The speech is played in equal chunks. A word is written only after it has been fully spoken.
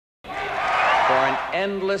for an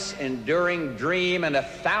endless, enduring dream and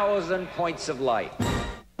 1,000 points of light.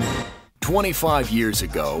 25 years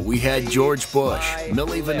ago, we had George Bush,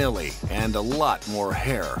 Milli Vanilli, and a lot more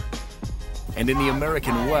hair. And in the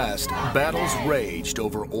American West, battles raged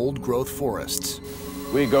over old-growth forests.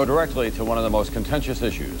 We go directly to one of the most contentious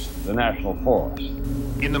issues, the national forest.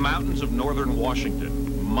 In the mountains of northern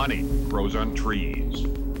Washington, money grows on trees.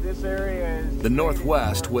 This area is... The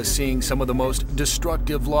Northwest was seeing some of the most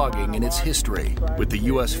destructive logging in its history, with the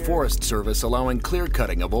U.S. Forest Service allowing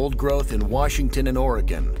clear-cutting of old growth in Washington and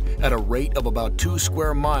Oregon at a rate of about 2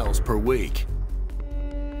 square miles per week.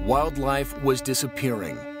 Wildlife was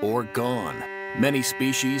disappearing or gone. Many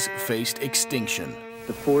species faced extinction.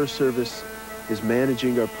 The Forest Service is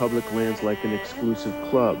managing our public lands like an exclusive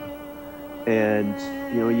club. And,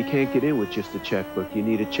 you know, you can't get in with just a checkbook. You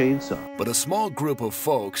need a chainsaw. But a small group of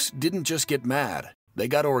folks didn't just get mad. They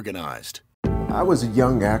got organized. I was a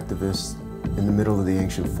young activist in the middle of the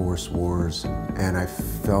ancient forest wars, and I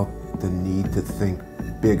felt the need to think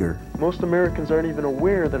bigger. Most Americans aren't even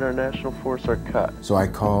aware that our national forests are cut. So I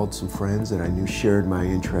called some friends that I knew shared my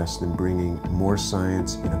interest in bringing more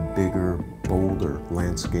science in a bigger, bolder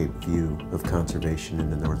landscape view of conservation in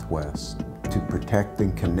the Northwest. To protect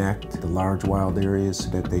and connect the large wild areas so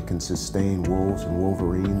that they can sustain wolves and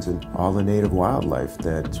wolverines and all the native wildlife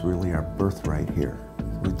that's really our birthright here.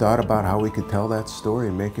 We thought about how we could tell that story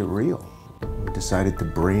and make it real. We decided to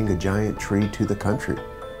bring a giant tree to the country.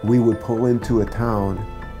 We would pull into a town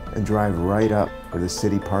and drive right up to the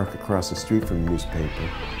city park across the street from the newspaper,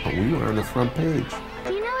 but we were on the front page.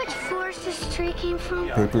 Do you know which forest this tree came from?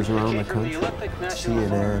 Papers around the country,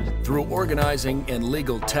 CNN. Through organizing and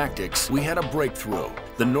legal tactics, we had a breakthrough: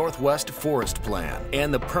 the Northwest Forest Plan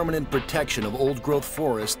and the permanent protection of old-growth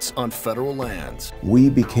forests on federal lands. We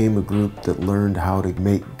became a group that learned how to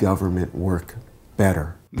make government work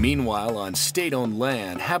better. Meanwhile, on state-owned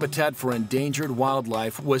land, habitat for endangered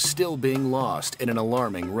wildlife was still being lost at an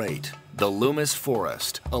alarming rate. The Loomis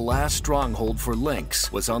Forest, a last stronghold for lynx,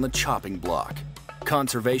 was on the chopping block.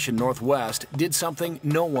 Conservation Northwest did something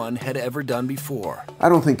no one had ever done before. I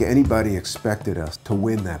don't think anybody expected us to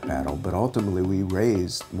win that battle, but ultimately we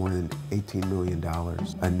raised more than $18 million,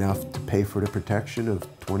 enough to pay for the protection of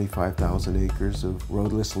 25,000 acres of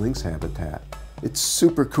roadless lynx habitat. It's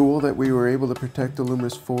super cool that we were able to protect the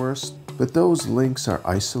Loomis Forest, but those lynx are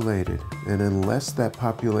isolated, and unless that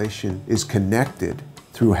population is connected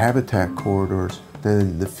through habitat corridors,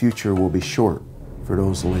 then the future will be short for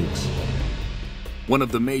those lynx. One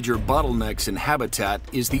of the major bottlenecks in habitat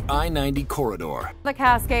is the I-90 corridor. The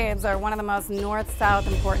Cascades are one of the most north-south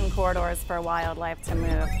important corridors for wildlife to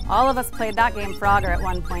move. All of us played that game Frogger at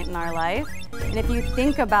one point in our life. And if you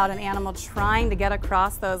think about an animal trying to get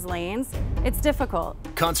across those lanes, it's difficult.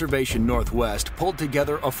 Conservation Northwest pulled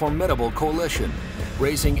together a formidable coalition,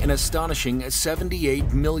 raising an astonishing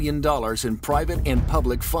 $78 million in private and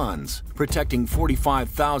public funds, protecting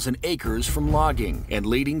 45,000 acres from logging, and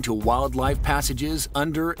leading to wildlife passages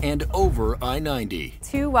under and over I-90.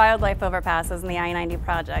 2 wildlife overpasses in the I-90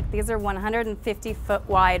 project. These are 150-foot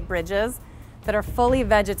wide bridges that are fully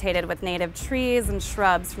vegetated with native trees and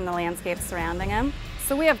shrubs from the landscape surrounding them.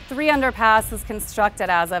 So we have 3 underpasses constructed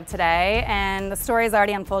as of today, and the story is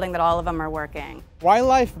already unfolding that all of them are working.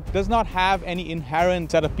 Wildlife does not have any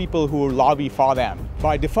inherent set of people who lobby for them.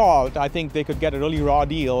 By default, I think they could get a really raw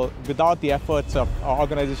deal without the efforts of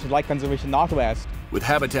organizations like Conservation Northwest. With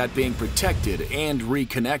habitat being protected and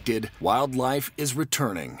reconnected, wildlife is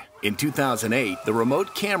returning. In 2008, the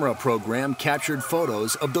remote camera program captured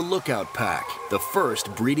photos of the Lookout Pack, the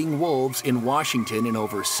first breeding wolves in Washington in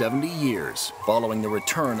over 70 years, following the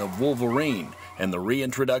return of Wolverine and the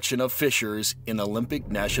reintroduction of Fishers in Olympic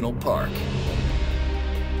National Park.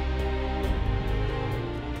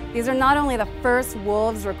 These are not only the first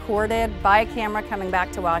wolves recorded by camera coming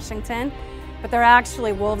back to Washington, but they're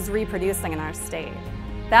actually wolves reproducing in our state.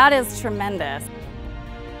 That is tremendous.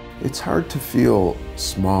 It's hard to feel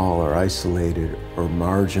small or isolated or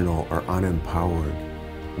marginal or unempowered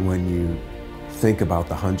when you think about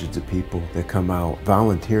the hundreds of people that come out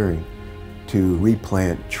volunteering to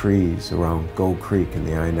replant trees around Gold Creek in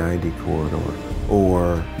the I-90 corridor,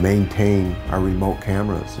 or maintain our remote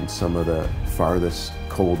cameras in some of the farthest,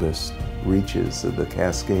 coldest reaches of the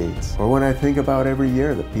Cascades. Or when I think about every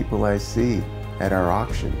year the people I see at our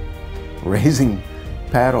auction raising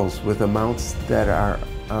paddles with amounts that are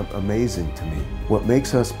amazing to me. What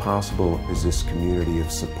makes us possible is this community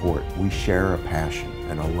of support. We share a passion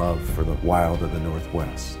and a love for the wild of the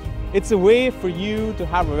Northwest. It's a way for you to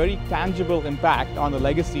have a very tangible impact on the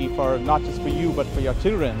legacy for not just for you but for your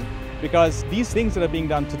children, because these things that are being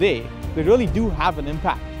done today, they really do have an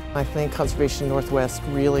impact. I think Conservation Northwest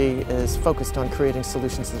really is focused on creating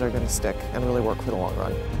solutions that are going to stick and really work for the long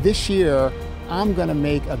run. This year, I'm going to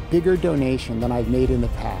make a bigger donation than I've made in the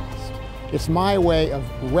past. It's my way of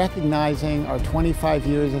recognizing our 25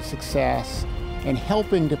 years of success and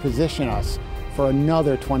helping to position us for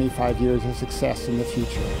another 25 years of success in the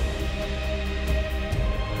future.